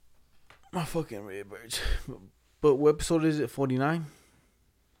My fucking Redbirds. But what episode is it? 49?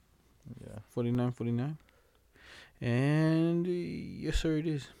 Yeah. 49. And yes, sir, it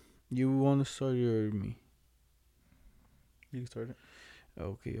is. You want to start or me? You can start it.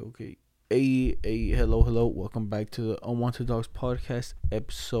 Okay. Hey, hello. Welcome back to the Unwanted Dogs podcast,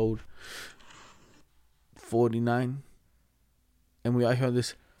 episode 49. And we out here on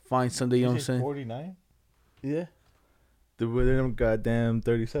this fine Sunday, you know what I'm saying? 49? Yeah. The weather, goddamn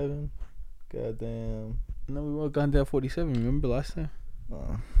 37. Goddamn. No, we were gone down 47. Remember last time?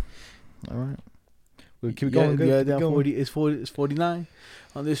 All right. We'll keep it going. Yeah, Keep it down going. 40. It's 49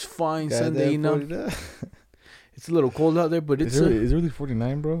 on this fine Goddamn Sunday. You know, 49. it's a little cold out there, but it's Is it really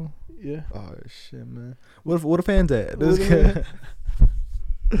 49, bro? yeah. Oh shit, man. What the fans at? What This the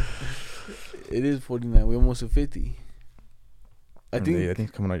guy. It is 49. We almost at 50. I think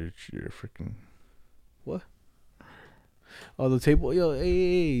it's coming out your freaking. Oh, the table. Yo,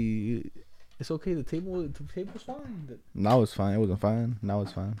 hey, it's okay. The table's fine. Now it's fine. It wasn't fine. Now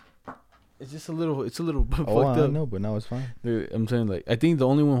it's fine. It's just a little. It's a little fucked Oh, I up. know, but now it's fine. I'm saying, like, I think the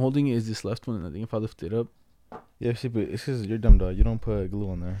only one holding it is this left one. And I think if I lift it up, Yeah, see, but it's because you're dumb, dog. You don't put glue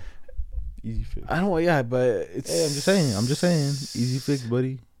on there. Easy fix. I don't know. Yeah, but it's. Hey, I'm just saying. Easy fix,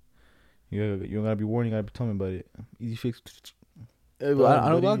 buddy. You don't gotta be warned. You gotta be telling me about it. Easy fix. I don't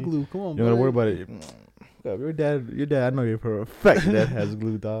got buddy. glue. Come on, You don't gotta worry buddy. about it. God, your dad. I know you for a fact that has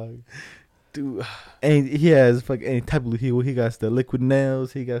glue, dog. Dude, And he has fucking any type of glue. He got the liquid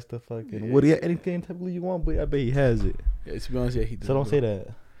nails. He got the fucking what? He got anything type of glue you want, but I bet he has it. yeah, to be honest, yeah, he does. So don't bro. say that.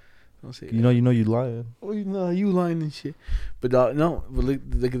 Don't say You that. know you lying. Oh, you know, you lying and shit. But no, but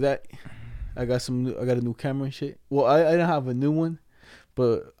look at that. I got a new camera and shit. Well, I didn't have a new one,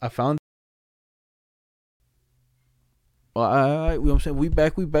 but I found. Well, you know what I'm saying? We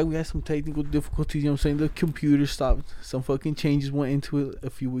back. We had some technical difficulties, you know what I'm saying? The computer stopped. Some fucking changes went into it a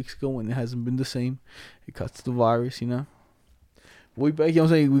few weeks ago and it hasn't been the same. It cuts the virus, you know? We back, you know what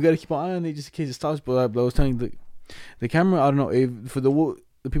I'm saying? We gotta keep an eye on it just in case it stops. But I was telling you, the camera, I don't know, if for the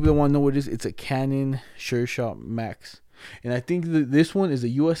people that want to know what it is, it's a Canon SureShot Max. And I think this one is a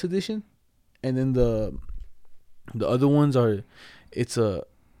US edition. And then the other ones it's a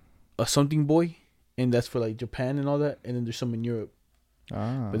something boy. And that's for like Japan and all that. And then there's some in Europe.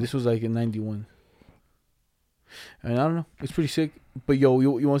 Ah. But this was like in 91. And I don't know. It's pretty sick. But yo, you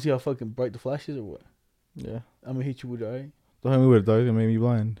want to see how fucking bright the flash is or what? Yeah. I'm going to hit you with it, alright? Don't hit me with it, dog. It made me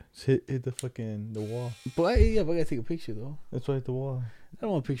blind. Just hit the fucking the wall. But I gotta take a picture though. That's right, the wall. I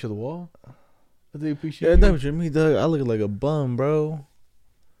don't want a picture of the wall. I take a picture. Yeah, of that's what you mean, dog. I look like a bum, bro.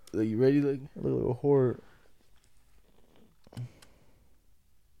 Like, you ready? Like, I look like a whore.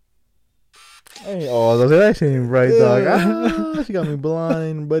 Hey, oh, that shit ain't right, dog. Ah, she got me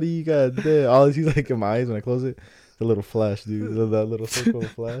blind, buddy. God damn. All I see like in my eyes when I close it, the little flash, dude. That little circle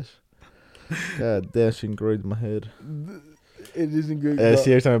flash. God damn, she ingrained in my head. it isn't good. Yeah,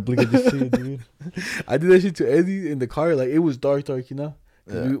 see, every time I blink, I just see it, dude. I did that shit to Eddie in the car. Like, it was dark, you know?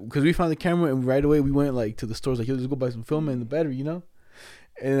 Yeah. Because we found the camera and right away we went like to the stores. Like, yo, let's go buy some film and the battery, you know?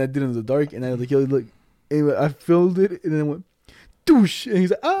 And I did it in the dark. And I was like, yo, look. Anyway, I filmed it and then went, douche. And he's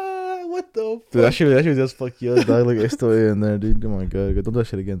like, what the fuck? Dude, that shit just fuck you up, dog. Like, it's still in there, dude. Oh my god. Don't do that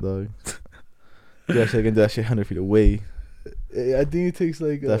shit again, dog. Do that shit again. Do that shit 100 feet away. I think it takes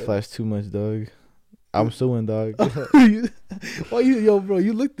like That flash too much, dog. I'm still in, dog. Why yo, bro?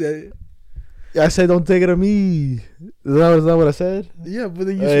 You looked at it. I said don't take it on me. Is that what I said? Yeah, but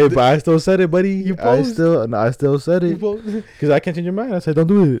then you. Hey, but I still said it, buddy. You I posed. still said it. Because I can't change your mind. I said don't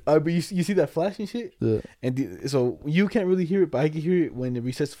do it. But you see that flash and shit, Yeah. and so you can't really hear it, but I can hear it when it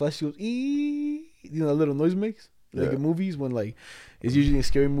resets the flash. It goes ee, you know, that little noise it makes like Yeah. in movies when like it's usually a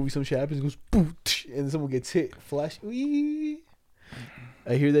scary movie. Some shit happens, it goes boom, and someone gets hit. Flash. Ee.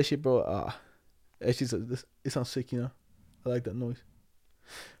 I hear that shit, bro. That shit's it sounds sick, you know. I like that noise.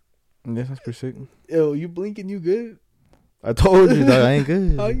 Yeah, that's pretty sick. Yo, you blinking? You good? I told you, dog. I ain't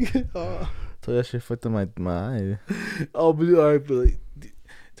good. How you good? Oh. Told you that shit fucked up my eye. Oh, but alright, but like,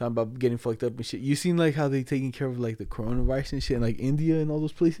 talking about getting fucked up and shit. You seen like how they taking care of like the coronavirus and shit in like India and all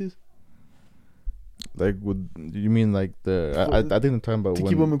those places Like, you mean like I think they're talking about to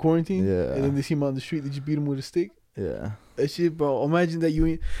when, keep them in quarantine? Yeah. And then they see him on the street. They just beat him with a stick. Yeah. That shit, bro. Imagine that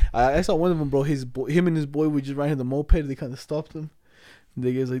you. I saw one of them, bro. Him and his boy were just riding the moped. They kind of stopped him. And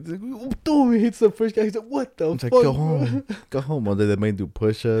they guys like, oh, boom! He hits the first guy. He's like, what the It's fuck? like, go bro? home. Go home. Or they make him do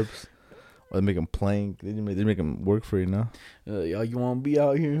push-ups. Or they make him plank. They make him work for you now. Y'all, you want to be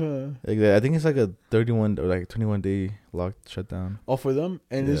out here, huh? Like that. I think it's like a 31 or like 21 day locked shutdown. All for them,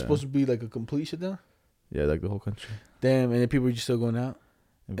 and Yeah. it's supposed to be like a complete shutdown. Yeah, like the whole country. Damn, and then people are just still going out.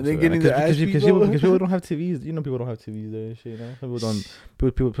 And then getting the ass beat, because people don't have TVs. You know, people don't have TVs there and shit. You know,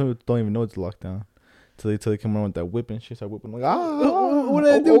 people don't even know it's lockdown till they come around with that whip and shit. Start whipping like, what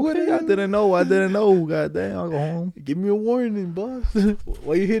did I do? Okay, I didn't know. God damn, I'll go home. Give me a warning, boss.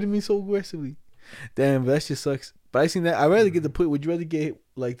 Why you hitting me so aggressively? Damn, that shit sucks. But I seen that. I'd rather get the put. Would you rather get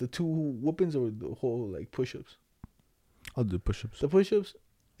like the 2 whoopings or the whole like push-ups? I'll do push-ups. The push-ups,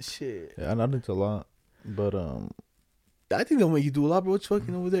 shit. Yeah, I know it's a lot, but I think they'll make you do a lot, bro. It's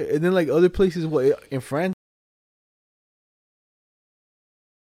fucking over there. And then like other places, what in France.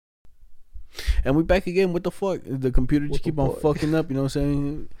 And we back again. What the fuck? The computer just keep on fucking up. You know what I'm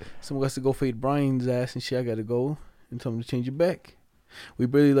saying? Someone got to go fade Brian's ass and shit. I gotta go and tell him to change it back. We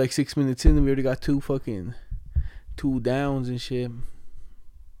barely like 6 minutes in and we already got 2 downs and shit.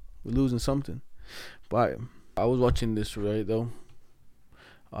 We're losing something. But I was watching this right though.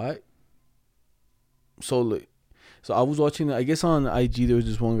 Alright. So I was watching, I guess on IG there was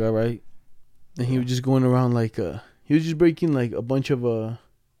this one guy, right? And he was just going around like he was just breaking like a bunch of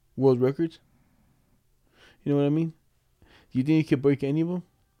world records. You know what I mean? Do you think you could break any of them?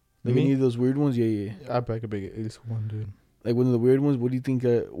 Like any of those weird ones? Yeah. I bet I could break at least one, dude. Like one of the weird ones. What do you think?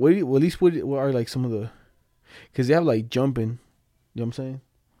 At least what are like some of the? Because they have like jumping. You know what I'm saying?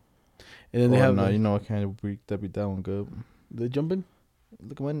 And then they have. No, like, you know I can't break that one good. The jumping.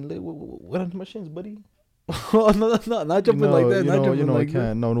 Look, what happened to my shins, buddy? Oh no, not jumping like that. Not jumping like I can't.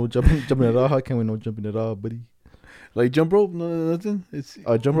 that. No jumping at all. How can we no jumping at all, buddy? Like jump rope? No, nothing. It's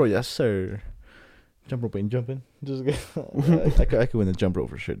jump rope, yes sir. Jump rope ain't jumping. Just I could win the jump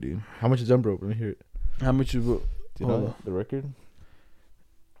rope for sure, dude. How much is jump rope? Let me hear it. How much is? Do you know the record?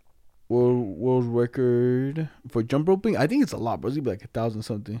 World record for jump roping? I think it's a lot, bro. It's gonna be like 1,000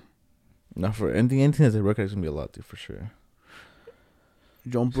 something. No, for anything that's a record, it's gonna be a lot, dude, for sure.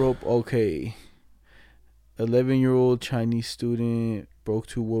 Jump rope, okay. 11-year-old Chinese student broke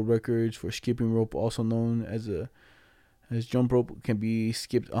 2 world records for skipping rope, also known as jump rope, can be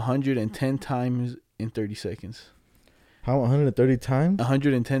skipped 110 times in 30 seconds. How 130 times?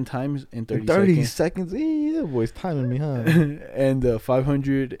 110 times in 30 seconds. That boy's timing me, huh? And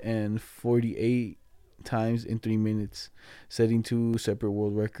 548 times in 3 minutes, setting 2 separate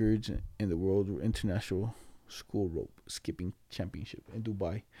world records in the World International School Rope Skipping Championship in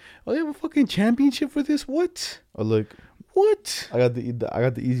Dubai. Oh, they have a fucking championship for this? What? Oh, look. What? I got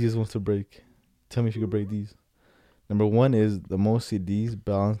the easiest ones to break. Tell me if you could break these. Number 1 is the most CDs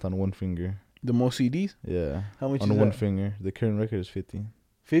balanced on one finger. The most CDs? Yeah. How much on is one that? finger. The current record is 50.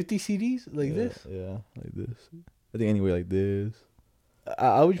 50 CDs? Like this? Yeah, like this. I think anyway like this.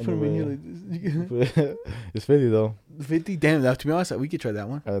 I would put them in here like this. It's 50 though. 50? Damn, to be honest, we could try that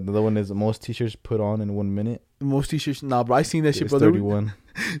one. The other one is the most t-shirts put on in 1 minute. Most t-shirts? Nah, bro, I seen that shit, It's bro. 31.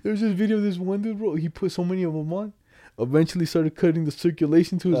 There was this video of this one dude, bro. He put so many of them on. Eventually started cutting the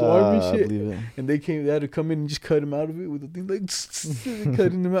circulation to his arm and shit. And they had to come in and just cut him out of it with the thing like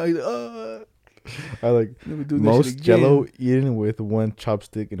cutting him out. He's like, I like most Jello eaten with 1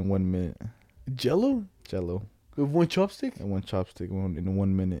 chopstick in 1 minute. Jello? Jello. With 1 chopstick? And 1 chopstick in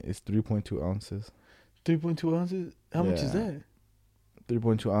 1 minute. It's 3.2 ounces. 3.2 ounces? How much is that?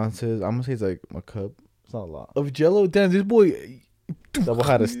 3.2 ounces. I'm gonna say it's like a cup. It's not a lot. Of Jello? Damn, this boy. That boy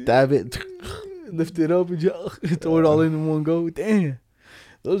had to stab it. Lift it up and just throw it all in one go. Damn.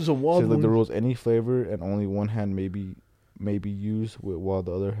 Those are some wild ones. Like the rules, any flavor and only one hand may be used while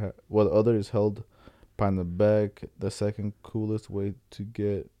the other is held behind the back. The second coolest way to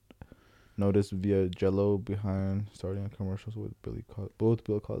get noticed via Jello behind starting commercials with Bill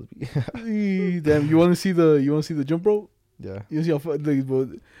Cosby. Damn, you want to see the jump rope? Yeah. You see how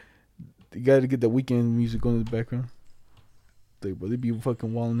you gotta get that weekend music on in the background. They be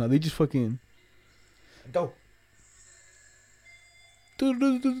fucking wilding now. They just fucking go.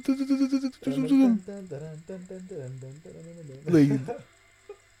 Like,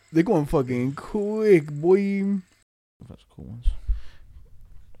 they going fucking quick, boy. That's cool ones.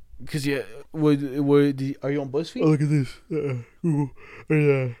 Cause yeah, are you on BuzzFeed? Oh, look at this. Google.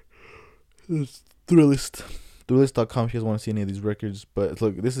 Yeah. It's Thrillist. Thrillist.com. If you guys want to see any of these records, but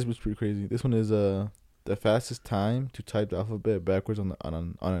look, this is pretty crazy. This one is the fastest time to type the alphabet backwards on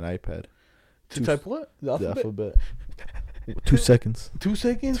an iPad. To type what? The alphabet? 2 seconds. 2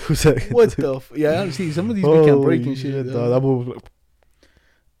 seconds? 2 seconds. What the? Yeah, I see some of these we can't break and shit. That boy was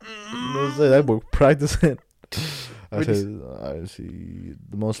like, that boy practicing. I see.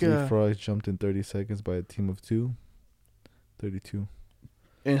 The most leapfrogs jumped in 30 seconds by a team of 2. 32.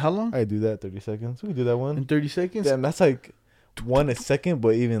 And how long? I do that 30 seconds. We can do that one. In 30 seconds? Damn, that's like 1 a second,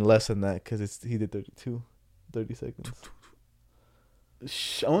 but even less than that because he did 32. 30 seconds.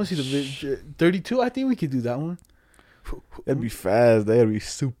 I want to see the 32. I think we could do that one. That'd be fast. They gotta be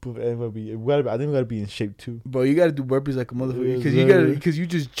super. I think we gotta be in shape too. Bro, you gotta do burpees like a motherfucker because Yes, sir. you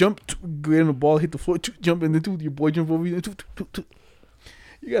just jump, get on the ball, hit the floor, jump, and then your boy jump over you.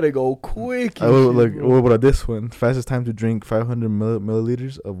 You gotta go quick. I would like. What about this one? Fastest time to drink 500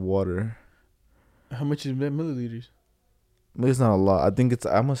 milliliters of water. How much is that milliliters? Maybe it's not a lot. I think it's.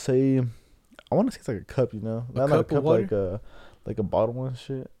 I'm gonna say. I want to say it's like a cup. You know, not like a cup of cup, like a bottle and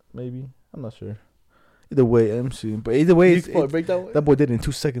shit. Maybe I'm not sure. Either way, I'm seeing. But either way, You can break that one. that boy did it in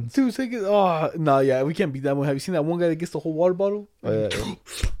 2 seconds. 2 seconds. Oh no, yeah, we can't beat that one. Have you seen that one guy that gets the whole water bottle? Oh, yeah.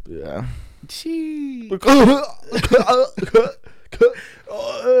 Yeah. Gee.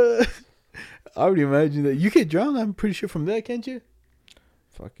 I would imagine that you get drowned. I'm pretty sure from that, can't you?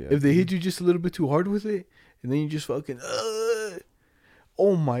 Fuck yeah. If they hit you just a little bit too hard with it, and then you just fucking.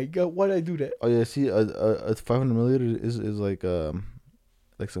 Oh my god, why'd I do that? Oh yeah, see, a 500 milliliters is like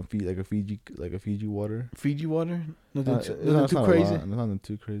some a Fiji water. Fiji water? Nothing, It's nothing not too a crazy. lot. It's nothing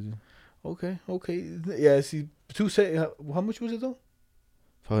too crazy. Okay. Yeah, see, how much was it though?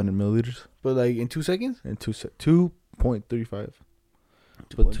 500 milliliters But like in 2 seconds? in 2.35.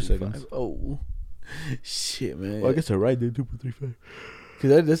 But 2 seconds. Oh, shit, man. Well, I guess they're right there. 2.35.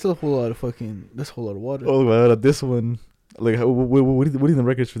 Cause that's a whole lot of water. Oh my god, this one. Like, what are the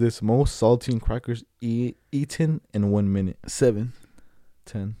records for this? Most saltine crackers eaten in 1 minute. 7,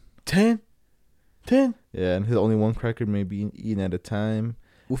 10. 10. Yeah, and his only one cracker may be eaten at a time.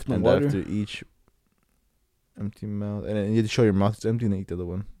 With no And water. after each empty mouth, and then you have to show your mouth is empty and then eat the other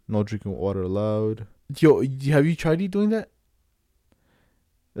one. No drinking water allowed. Yo, have you tried doing that?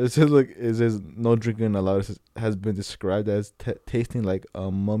 It says no drinking allowed. It says, has been described as tasting like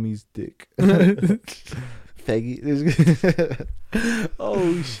a mummy's dick. Faggy.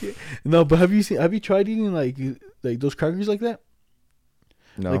 Oh shit. No, but have you tried eating like those crackers like that?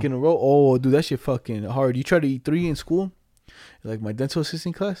 No. Like in a row? Oh, dude, that shit fucking hard. You try to eat 3 in school? Like my dental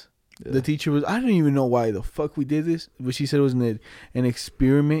assistant class? Yeah. The teacher was, I don't even know why the fuck we did this, but she said it was an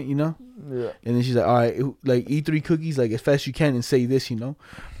experiment, you know? Yeah. And then she's like, all right, like eat 3 cookies like as fast as you can and say this, you know?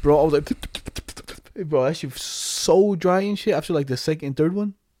 Bro, I was like, bro, that shit was so dry and shit. After like the second, third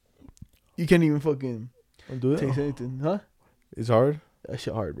one, you can't even fucking Do taste anything, huh? It's hard. That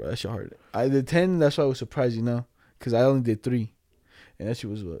shit hard, bro. That shit hard. I did 10. That's why I was surprised, you know, because I only did 3, and that shit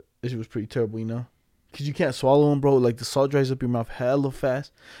was pretty terrible, you know, because you can't swallow them, bro. Like the salt dries up your mouth hella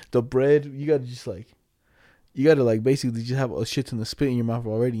fast. The bread, you gotta basically just have a shit ton of spit in your mouth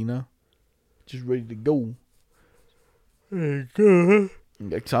already, you know, just ready to go.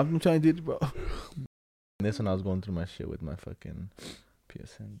 Like something trying to do it, bro. This one I was going through my shit with my fucking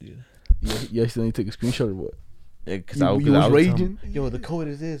PSN, dude. You accidentally took a screenshot or what? Yeah, cause You I was was raging? Yo, the code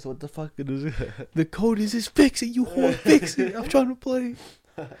is this. What the fuck is it? The code is this. Fix it, you whore. Fix it. I'm trying to play.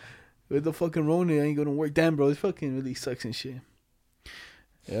 With the fucking Rona, ain't gonna work. Damn, bro, it fucking really sucks and shit.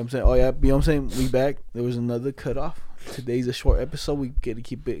 Yeah, I'm saying, oh yeah, you know what I'm saying? We back. There was another cutoff. Today's a short episode. We get to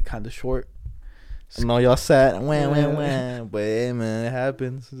keep it kind of short. No, y'all sad. Wah. But hey, man, it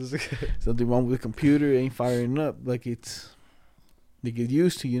happens. Something wrong with the computer. It ain't firing up like they get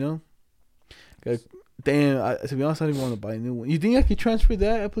used to, you know? Damn, to be honest, I don't even want to buy a new one. You think I could transfer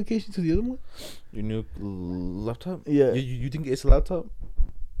that application to the other one? Your new laptop? Yeah. You think it's a laptop?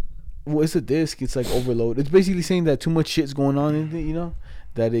 Well, it's a disc. It's like overload. It's basically saying that too much shit's going on in it, you know?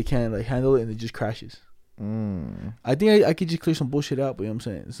 That it can't like handle it and it just crashes. I think I could just clear some bullshit out, but you know what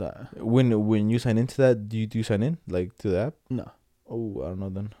I'm saying? It's not. When you sign into that, do you sign in like to the app? No. Oh, I don't know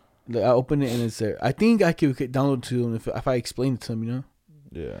then. Like I open it and it's there. I think I could download it to them if I explain it to them, you know?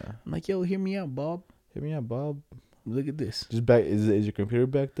 Yeah. I'm like, yo, hear me out, Bob. Hit me up, Bob. Look at this. Just back. Is your computer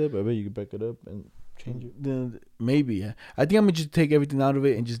backed up? I bet you can back it up and change it. Then maybe, yeah. I think I'm gonna just take everything out of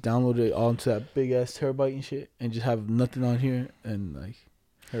it and just download it all into that big ass terabyte and shit, and just have nothing on here and like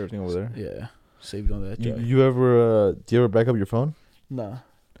Everything over there. yeah, save it on that Do drive. you ever back up your phone? Nah.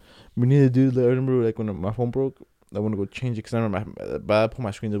 We need to do. I remember like when my phone broke, I want to go change it because I remember by I put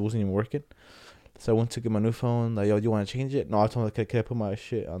my screen that wasn't even working. So I went to get my new phone. Like, yo, do you want to change it? No, I told him, can I put my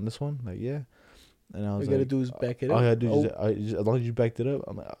shit on this one? Like, yeah. And I All was you like, gotta do is back it all up. I gotta do is as long as you backed it up.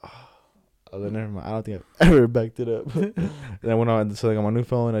 I'm like, I was like, never mind. I don't think I've ever backed it up. And I went on, so I got my new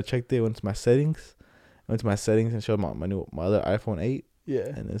phone. I checked it. Went to my settings. And showed my other iPhone 8. Yeah.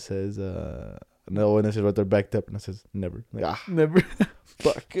 And it says no, and it says right there backed up, and it says never. Like, Never.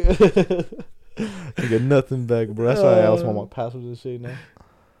 fuck. I get nothing back, bro. That's why I lost all my passwords and shit now.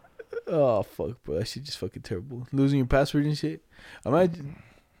 Oh fuck, bro. That shit just fucking terrible. Losing your password and shit. Imagine.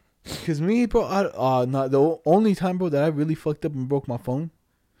 Cause me, bro. Not the only time, bro, that I really fucked up and broke my phone,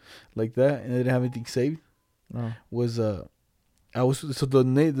 like that, and I didn't have anything saved, No. was I was so the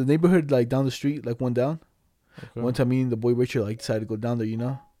neighborhood like down the street, like one down, Okay. One time, me and the boy Richard like decided to go down there, you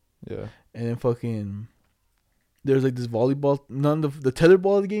know, Yeah. and then fucking there's like this volleyball, none of the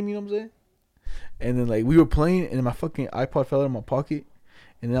tetherball of the game, you know what I'm saying? And then like we were playing, and then my fucking iPod fell out of my pocket,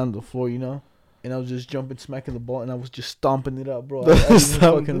 and then on the floor, you know. And I was just jumping, smacking the ball, and I was just stomping it up, bro. I didn't even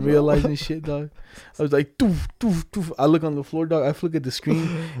fucking realizing shit, dog. I was like, doof, doof, doof. I look on the floor, dog. I look at the screen.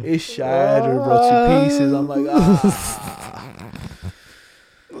 It's shattered, bro, to pieces. I'm like,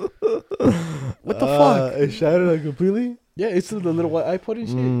 what the fuck? It shattered like completely? Yeah, it's the little white iPod and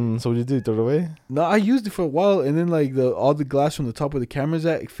shit. So what did you do? Throw it away? No, I used it for a while, and then like all the glass from the top where the camera's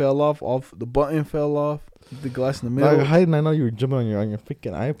at, it fell off. The button fell off. The glass in the middle. Like, how did I know you were jumping on your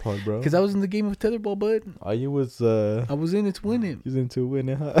freaking iPod, bro? Because I was in the game of tetherball, bud. You was I was in it to win it. You was into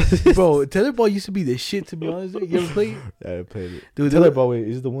winning, huh? Bro, tetherball used to be the shit, to be honest. You ever played? Yeah, I played it. Dude, Tetherball, wait,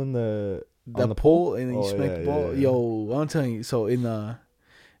 is it the one on the the pole, and then you smack yeah, the ball. yeah. Yo, I'm telling you. So in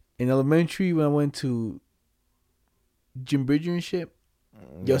elementary, when I went to Jim Bridger and shit,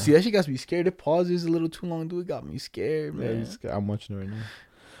 yo, see that shit got me scared. It pauses a little too long, dude. It got me scared, man. I'm watching it right now.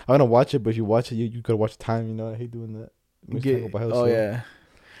 I want to watch it, but if you watch it, you gotta watch the time. You know, I hate doing that. Yeah,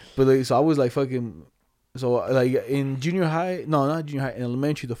 but like, so I was like fucking. So like in junior high, no, not junior high. In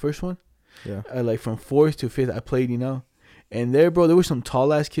elementary, the first one. Yeah. Like from 4th to 5th, I played. You know, and there, bro, there were some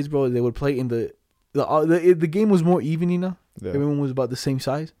tall ass kids, bro. They would play in the game was more even. You know, everyone was about the same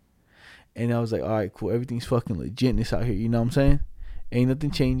size. And I was like, all right, cool. Everything's fucking legitness out here. You know what I'm saying? Ain't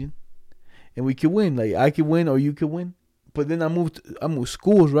nothing changing. And we could win. Like, I could win or you could win. But then I moved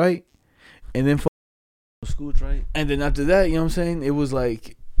schools, right? And then schools, right? And then after that, you know what I'm saying? It was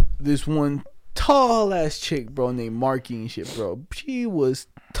like this one tall ass chick, bro, named Marky and shit, bro. She was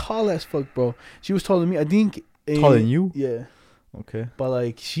tall as fuck, bro. She was taller than me. I think. Taller than you? Yeah. Okay. But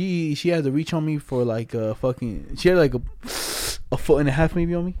like she had the reach on me for like she had like a foot and a half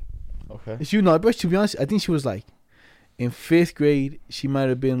maybe on me. Okay. She no, but to be honest, I think she was like in 5th grade. She might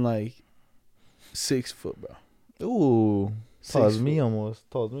have been like 6 foot, bro. Ooh, tall as me almost.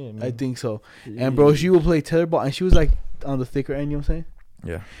 Tall as me. I think so. And bro, she would play tetherball, and she was like on the thicker end. You know what I'm saying?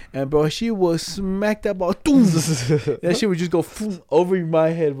 Yeah. And bro, she would smack that ball. That shit would just go over my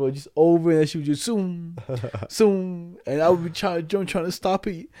head, bro, just over, and that she would just zoom, and I would be trying to stop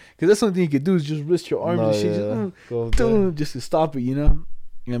it, because that's something you could do is just wrist your arms and shit, just to stop it, you know.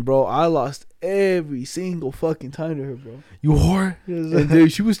 And bro, I lost every single fucking time to her, bro. You whore. And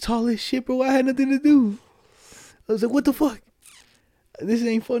dude, she was tall as shit, bro. I had nothing to do. I was like, what the fuck? This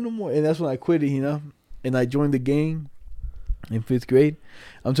ain't fun no more. And that's when I quit it, you know. And I joined the gang in 5th grade.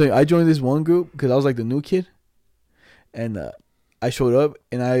 I'm telling you, I joined this one group because I was like the new kid. And I showed up,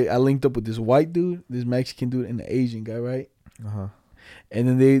 and I linked up with this white dude, this Mexican dude, and the Asian guy, right? Uh-huh. And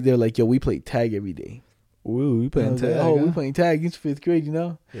then they're like, yo, we play tag every day. Ooh, we playing tag. Like, we playing tag. It's 5th grade, you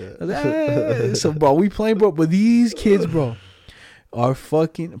know. Yeah. I was like, so bro, we playing, bro. But these kids, bro, are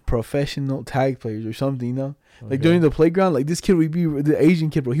fucking professional tag players or something, you know. Like during the playground, like this kid would be the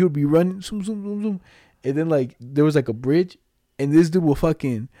Asian kid, bro. He would be running, zoom, zoom, zoom, zoom, and then like there was like a bridge, and this dude will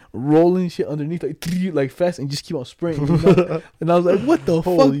fucking rolling shit underneath, like fast, and just keep on sprinting. You know? And I was like, what the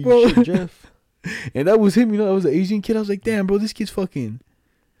fuck, bro? Shit, Jeff. And that was him, you know. That was an Asian kid. I was like, damn, bro, this kid's fucking.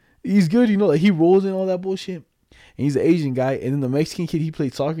 He's good, you know, like he rolls and all that bullshit. And he's an Asian guy. And then the Mexican kid, he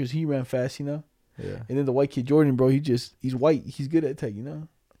played soccer, so he ran fast, you know. Yeah. And then the white kid, Jordan, bro, he's white. He's good at tag, you know.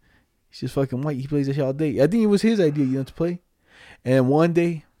 He's just fucking white. He plays that shit all day. I think it was his idea, you know, to play. And one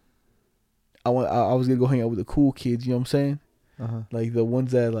day, I was gonna go hang out with the cool kids, you know what I'm saying? Uh-huh. Like the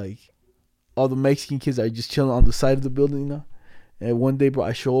ones that like all the Mexican kids are just chilling on the side of the building, you know. And one day, bro,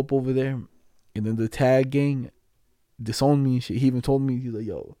 I show up over there, and then the tag gang disowned me and shit. He even told me, he's like,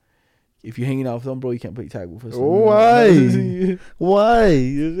 yo, if you're hanging out with them, bro, you can't play tag with us. Why? Why?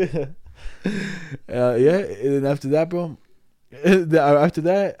 Yeah. And then after that, bro,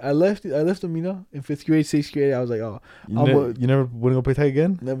 I left them, you know, in 5th grade, 6th grade. I was like, oh, you never want to go play tag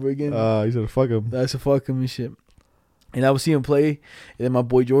again? Never again. You said fuck him. That's a fuck him and shit. And I would see him play, and then my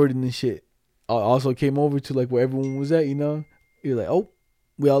boy Jordan and shit also came over to like where everyone was at, you know. You're like, oh,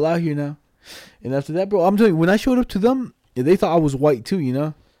 we all out here now. And after that, bro, I'm telling you, when I showed up to them, they thought I was white too, you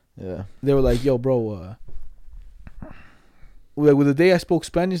know. Yeah. They were like, yo, bro, like with the day I spoke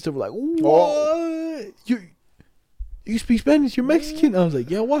Spanish, they were like, what? You speak Spanish? You're Mexican? I was like,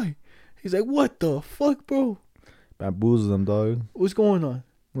 yeah, why? He's like, what the fuck, bro? Bamboozle them, dog. What's going on?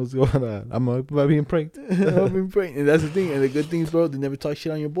 What's going on? I'm being pranked. I'm being pranked. And that's the thing. And the good thing is, bro, they never talk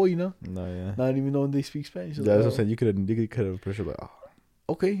shit on your boy, you know? No, yeah. Not even knowing they speak Spanish. Yeah, that's what I'm saying. You could have pressure like, oh.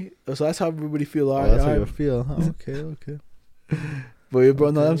 Okay. So that's how everybody feel. All right. That's how you feel. Huh? Okay. But yeah,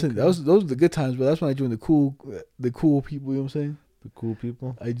 bro, no, I'm saying those were the good times, bro. That's when I joined the cool people, you know what I'm saying? The cool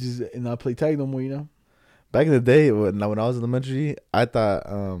people. I play tag no more, you know? Back in the day, when I was in elementary, I thought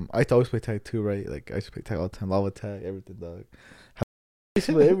I used to always play tag too, right? Like I used to play tag all the time, lava tag, everything, dog. I used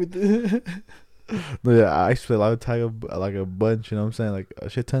to play everything. No, yeah, I used to play lava tag like a bunch. You know what I'm saying? Like a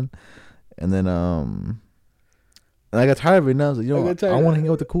shit ton. And then and I got tired of it now. I was like, you know, I want to hang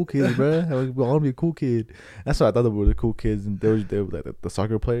out with the cool kids, bro. I want to be a cool kid. That's what I thought they were, the cool kids, and they were like the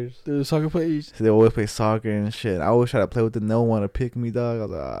soccer players. The soccer players. So they always play soccer and shit. I always try to play with them. No one want to pick me, dog. I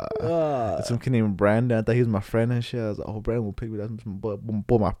was like, some kid named Brandon. I thought he was my friend and shit. I was like, oh, Brandon will pick me. That's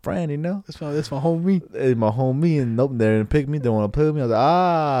my friend, you know. That's my homie. It's my homie, and nope, they didn't pick me. They want to play with me. I was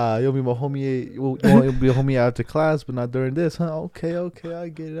like, you'll be my homie. You'll be a homie after class, but not during this, huh? Okay, I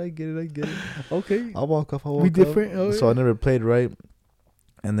get it. Okay, I'll walk off. We different. Oh, so I never played, right?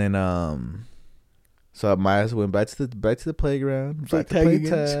 And then so my ass went back to the playground. Back to play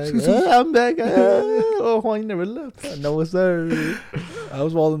tag. I'm back. Oh, you never left. No, sir. I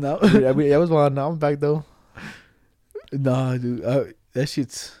was walling out. I was walling out. I'm back though. Nah, dude, that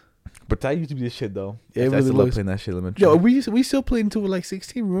shit's. But tag used to be the shit though. Yeah, I really still love playing that shit. Elementary. Yo, we still played until like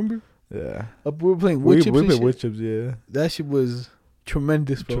 16. Remember? Yeah. We were playing wood chips. We played wood chips. Yeah. That shit was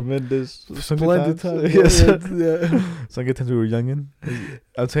tremendous, bro. Tremendous. Splendid time. Yes. Yeah. Some good times we were youngin'.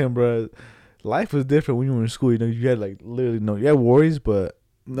 I'm telling you, bro, life was different when you were in school. You know, you had like literally you had worries, but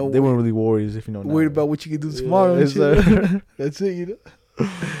they weren't really worries, if you know. Worried about what you can do tomorrow. Yeah, that's it, you know. Yeah,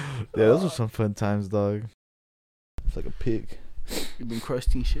 those were some fun times, dog. It's like a pig. You've been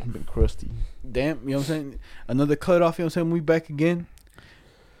crusty and shit. You've been crusty. Damn, you know what I'm saying? Another cut off, you know what I'm saying? We back again.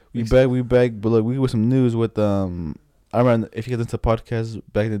 We back. But look, we with some news with I remember if you get into podcasts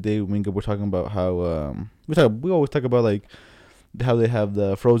back in the day, we were talking about how we always talk about like how they have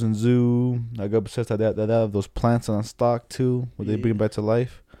the frozen zoo. I got obsessed that they have those plants on stock too, where they bring it back to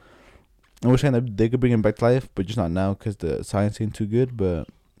life. And we're saying that they could bring it back to life, but just not now because the science ain't too good. But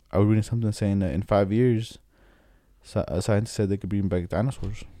I was reading something saying that in 5 years, scientists said they could bring back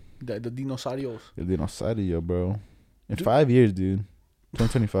dinosaurs. The dinosaurios. The dinosaurio, bro. In 5 years, dude.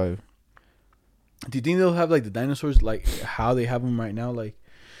 2025. Do you think they'll have like the dinosaurs like how they have them right now, like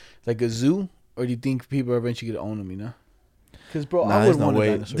a zoo, or do you think people are eventually gonna own them? You know, because bro, I would want a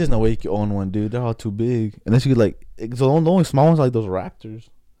dinosaur. There's no way you can own one, dude. They're all too big. Unless you could like, the only small ones are like those raptors.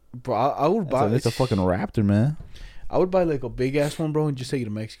 Bro, I would buy. It's a fucking raptor, man. I would buy like a big ass one, bro, and just take it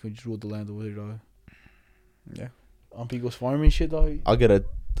to Mexico and just rule the land over there, dog. Yeah. On Pico's farm and shit, dog. I'll get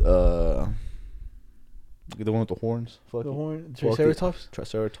get the one with the horns. Fuck the horn, Triceratops.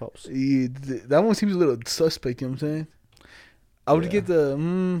 Triceratops. Yeah, that one seems a little suspect. You know what I'm saying? I would get the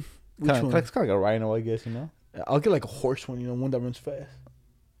which one? It's kind of like a rhino, I guess. You know. I'll get like a horse one. You know, one that runs fast.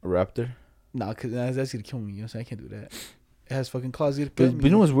 A raptor. Nah, cause that's gonna kill me. You know what I'm saying? I can't do that. It has fucking claws. But you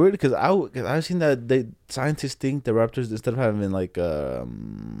know what's weird? Because I've seen that scientists think the raptors, instead of having like the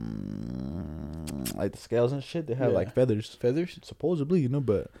scales and shit, they have like feathers. Feathers, supposedly, you know.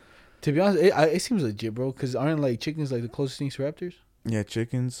 But to be honest, it seems legit, bro. Because aren't like chickens like the closest things to raptors? Yeah,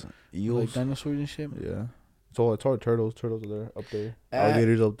 chickens, eels, like dinosaurs and shit. Yeah, it's all turtles. Turtles are there, up there.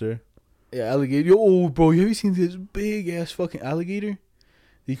 Alligators up there. Yeah, alligator. Yo, bro, have you seen this big ass fucking alligator?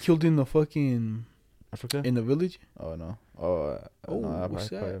 They killed in the fucking Africa, in the village. Oh no. No, I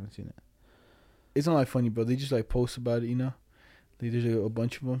probably haven't seen it. It's not like funny, bro. They just like post about it, you know. There's a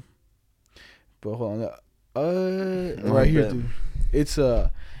bunch of them. But hold on, right here, dude. It's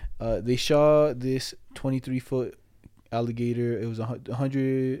they shot this 23-foot alligator. It was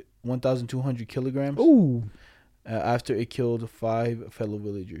 1,200 kilograms. Ooh. After it killed 5 fellow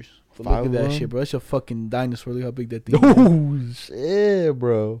villagers. But look at that shit, bro. That's a fucking dinosaur. Look how big that thing is. Oh, shit,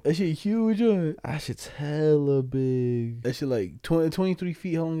 bro. That shit huge, huh? That shit's hella big. That shit like 23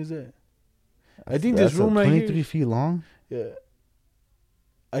 feet. How long is that? I think this room right here. 23 feet long? Yeah.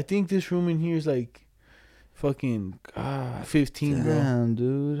 I think this room in here is like fucking 15, bro. Damn,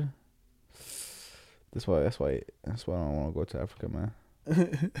 dude. That's why I don't want to go to Africa, man.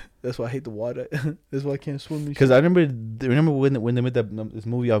 That's why I hate the water. That's why I can't swim. Because I remember when they made this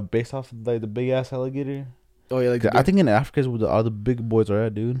movie based off of, like the big ass alligator. Oh yeah, like I think in Africa is where all the big boys are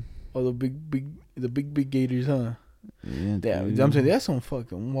at, dude. Oh, the big gators, huh? Yeah, damn. I'm saying that's some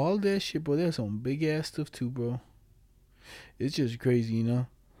fucking wild ass shit, bro. There's some big ass stuff too, bro. It's just crazy, you know.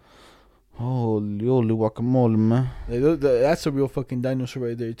 Holy guacamole, man. Like, that's a real fucking dinosaur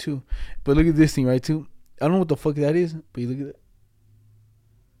right there too. But look at this thing right too. I don't know what the fuck that is, but you look at it.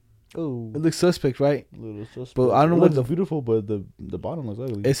 Oh, it looks suspect, right? Little suspect. But I don't know what the beautiful, but the bottom looks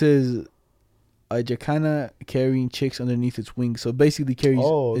ugly. It says a jacana carrying chicks underneath its wings. So basically carries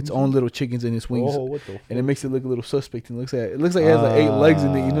its own little chickens in its wings. Oh, what the fuck? And it makes it look a little suspect. And it looks like it has like 8 legs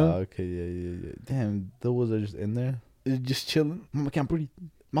in it, you know? Okay, yeah. Damn, those are just in there. It's just chilling. I can't breathe.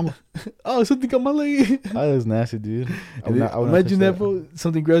 Mama. Oh, something on my leg. That is nasty, dude. Imagine that, bro.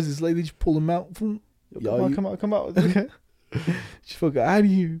 Something grabs his leg, they just pull him out. Boom. Come out. Just fucking out of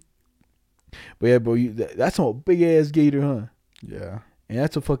here. But yeah, bro, that's a big ass gator, huh? Yeah. And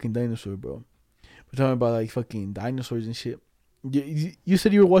that's a fucking dinosaur, bro. We're talking about like fucking dinosaurs and shit. You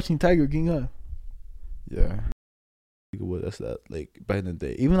said you were watching Tiger King, huh? Yeah. What is that? Like back in the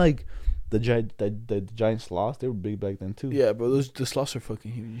day, even like the giant sloths, they were big back then too. Yeah, bro. The sloths are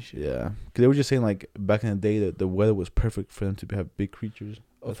fucking huge and shit. Yeah, because they were just saying like back in the day that the weather was perfect for them to have big creatures.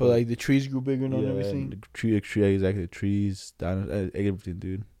 For like the trees grew bigger and everything. The tree, exactly. The trees, dinosaurs, everything,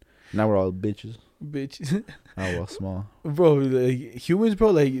 dude. Now we're all bitches. Bitch. Now we're all small. Bro, like humans,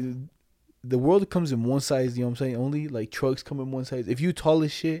 bro, like the world comes in one size, you know what I'm saying? Only like trucks come in one size. If you tall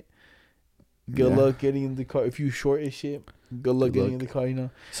as shit, good luck getting in the car. If you short as shit, good luck getting in the car, you know?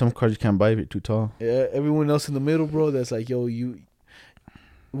 Some cars you can't buy if you're too tall. Yeah, everyone else in the middle, bro, that's like, yo, you.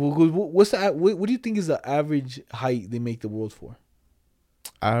 What do you think is the average height they make the world for?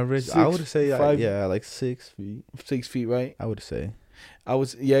 Average, I would say, like 6 feet. 6 feet, right? I would say.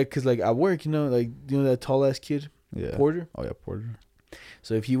 Because like at work, you know, like that tall ass kid, Porter. Oh yeah, Porter.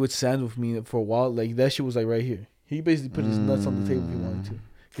 So if he would stand with me for a while, like that shit was like right here. He basically put his nuts on the table if he wanted to,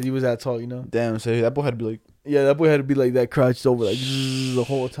 because he was that tall, you know. Damn, so that boy had to be like. Yeah, that boy had to be like that, crouched over like the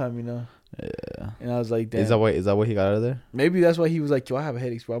whole time, you know. Yeah. And I was like, damn. Is that why he got out of there? Maybe that's why he was like, yo, I have a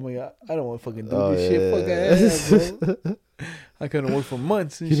headache, bro. I'm like, I don't want to fucking do this shit. Fuck ass, bro. I couldn't work for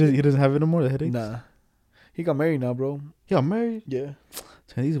months. He doesn't have it no more, the headaches? Nah. He got married now, bro. He got married? Yeah.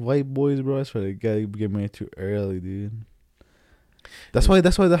 Man, these white boys, bro, I swear they gotta get married too early, dude. That's why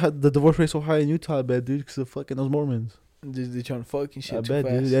the divorce rate so high in Utah, I bet, dude, because of fucking those Mormons. They're trying to fuck and shit I too bet,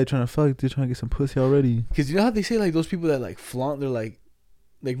 fast. dude. They're trying to fuck. They're trying to get some pussy already. Because you know how they say, like, those people that, like, flaunt their, like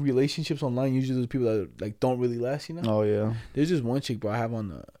relationships online, usually those people that, like, don't really last, you know? Oh, yeah. There's just one chick, bro, I have on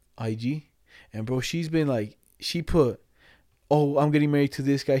the IG. And, bro, she's been, like, she put, oh, I'm getting married to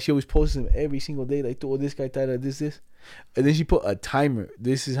this guy. She always posts him every single day, like, oh, this guy died of this. And then she put a timer.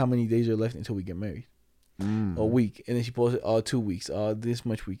 This is how many days are left until we get married. A week. And then she posted, 2 weeks. This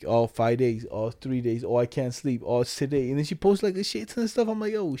much week. 5 days. 3 days. I can't sleep. It's today. And then she posts like a shit ton of stuff. I'm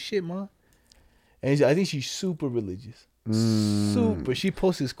like, oh shit, ma. And I think she's super religious. Super. She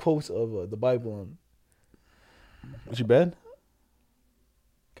posts quotes of the Bible on. Was she bad?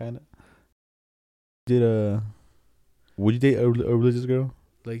 Kinda. Would you date a religious girl?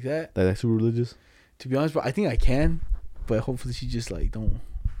 Like that? Like super religious? To be honest, bro, I think I can. But hopefully she just like don't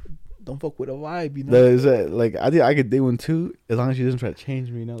fuck with a vibe, you know. Like I think I could date one too, as long as she doesn't try to change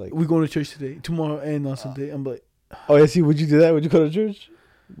me, you know. Like we going to church today, tomorrow, and on Sunday. I'm like, oh yeah, see, would you do that? Would you go to church?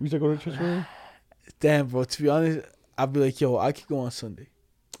 Would you start going to church for her? Damn, bro. To be honest, I'd be like, yo, I could go on Sunday.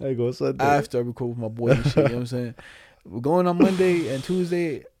 I go Sunday after I record with my boy and shit. You know what I'm saying? We're going on Monday and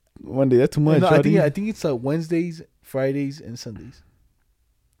Tuesday. Monday, that's too much. No, I think it's Wednesdays, Fridays, and Sundays.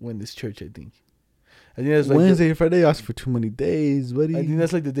 When this church, I think that's like Wednesday and Friday. Ask for too many days, buddy. I think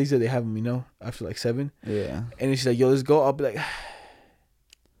that's like the days that they have them, you know, after like 7. Yeah. And then she's like, "Yo, let's go." I'll be like,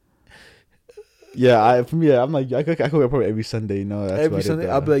 "Yeah." I'm like, I could probably every Sunday, you know. That's every Sunday,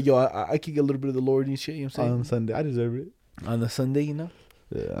 I'll be like, "Yo, I could get a little bit of the Lord and shit." You know what I'm saying? On Sunday, I deserve it. On the Sunday, you know.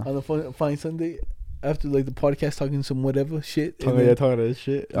 Yeah. On the fine Sunday, after like the podcast, talking some whatever shit. Talking that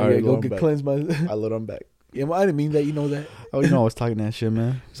shit. All right, go get cleansed my. I let them back. Yeah, I didn't mean that. You know that. Oh, you know I was talking that shit,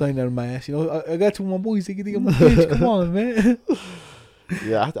 man. Saying that in my ass. You know, I got two of my boys. They think I'm a bitch. Come on, man.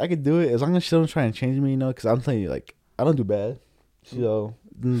 Yeah, I could do it as long as she don't try and change me, you know. Because I'm telling you, like, I don't do bad. So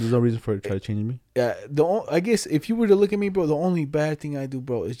there's no reason for her to try to change me. Yeah, I guess if you were to look at me, bro, the only bad thing I do,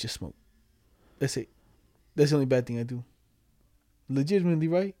 bro, is just smoke. That's it. That's the only bad thing I do. Legitimately,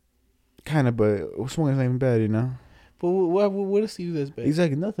 right? Kind of, but smoking is not even bad, you know. But what else do you do that's bad?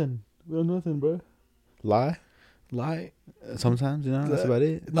 Exactly nothing. We don't nothing, bro. Lie. Sometimes, you know, that's about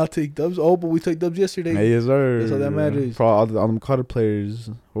it. Not take dubs. Oh, but we took dubs yesterday. Hey, yes, sir. That's all that matters. For all them Carter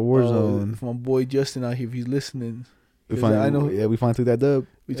players for Warzone. For my boy Justin out here, if he's listening. I know. Yeah, we finally took that dub.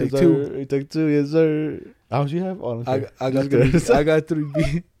 We took 2. We took 2, yes, sir. How much you have? Oh, I got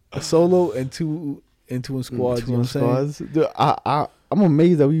 3 a solo and 2 in squads. You know what I'm saying? Dude, I'm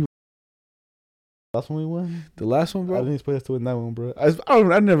amazed that we. Last one we won. The last one, bro. I didn't expect us to win that one, bro.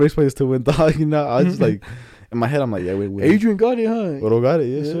 I never expected us to win, dog. You know, I was just like, in my head, I'm like, yeah, wait. Adrian got it, huh? Odo got it,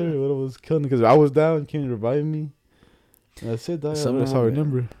 yes, sir. Odo was killing it because I was down, came to revive me. And that's it, dog. That's how I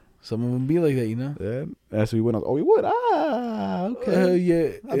remember. Some of them be like that, you know. Yeah. And so we went. We won. Okay.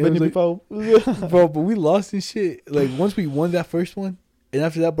 Yeah. I've been here before, bro. But we lost and shit. Like once we won that first one. And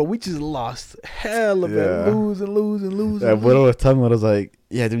after that, bro, we just lost hell of it. Lose. Yeah, but I was telling me, I was like,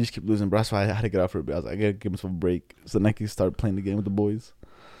 yeah, dude, we just keep losing, bro. That's why I had to get out for a bit. I was like, I gotta give myself a break. So then I could start playing the game with the boys.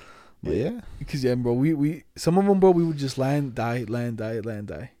 But yeah. Because yeah, bro, we some of them, bro, we would just land, die, land, die, land,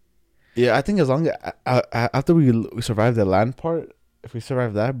 die. Yeah, I think as long as after we survive the land part, if we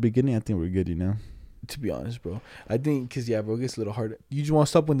survive that beginning, I think we're good. You know. To be honest, bro, I think because yeah, bro, it gets a little harder. You just want to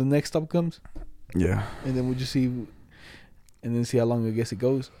stop when the next stop comes, Yeah. and then we'll just see, and then see how long I guess it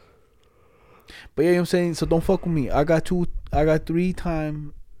goes. But yeah, you know what I'm saying. So don't fuck with me. I got 3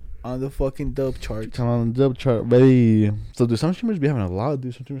 time on the fucking dub chart. Come on, dub chart, baby. So do some streamers be having a lot?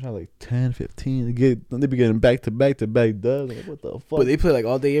 Dude, some streamers have like 10, 15. They be getting back to back dubs. Like, what the fuck? But they play like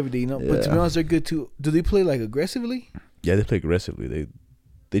all day, every day, you know. Yeah. But to be honest, they're good too. Do they play like aggressively? Yeah, they play aggressively.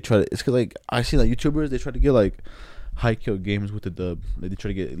 They try to. It's cause like I see like YouTubers, they try to get like high kill games with the dub. Like, they try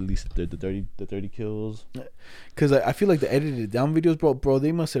to get at least the 30 kills. Cause I feel like the edited down videos, bro,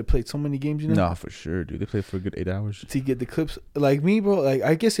 they must have played so many games, you know. Nah, for sure, dude. They play for a good 8 hours. To get the clips, like me, bro. Like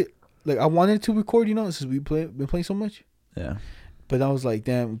I guess it. Like I wanted to record, you know, since been playing so much. Yeah. But I was like,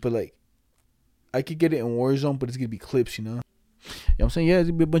 damn. But like, I could get it in Warzone, but it's gonna be clips, you know. You know what I'm saying? Yeah, it's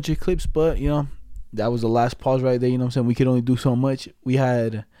gonna be a bunch of clips, but you know, that was the last pause right there. You know what I'm saying? We could only do so much. We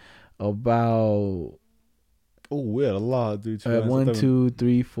had about. Oh, we had a lot, dude. 1, 2,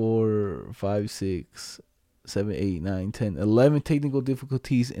 3, 4, 5, 6, 7, 8, 9, 10, 11 technical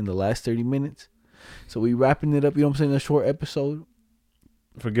difficulties in the last 30 minutes. So we wrapping it up, you know what I'm saying, a short episode.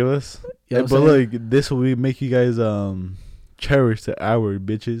 Forgive us. You know Hey, what I'm but saying? look, this will make you guys cherish the hour,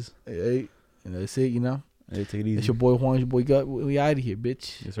 bitches. Hey, and that's it, you know. Hey, take it easy. It's your boy Juan, your boy Gut. We out of here,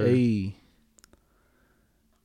 bitch. Yes, sir. Hey.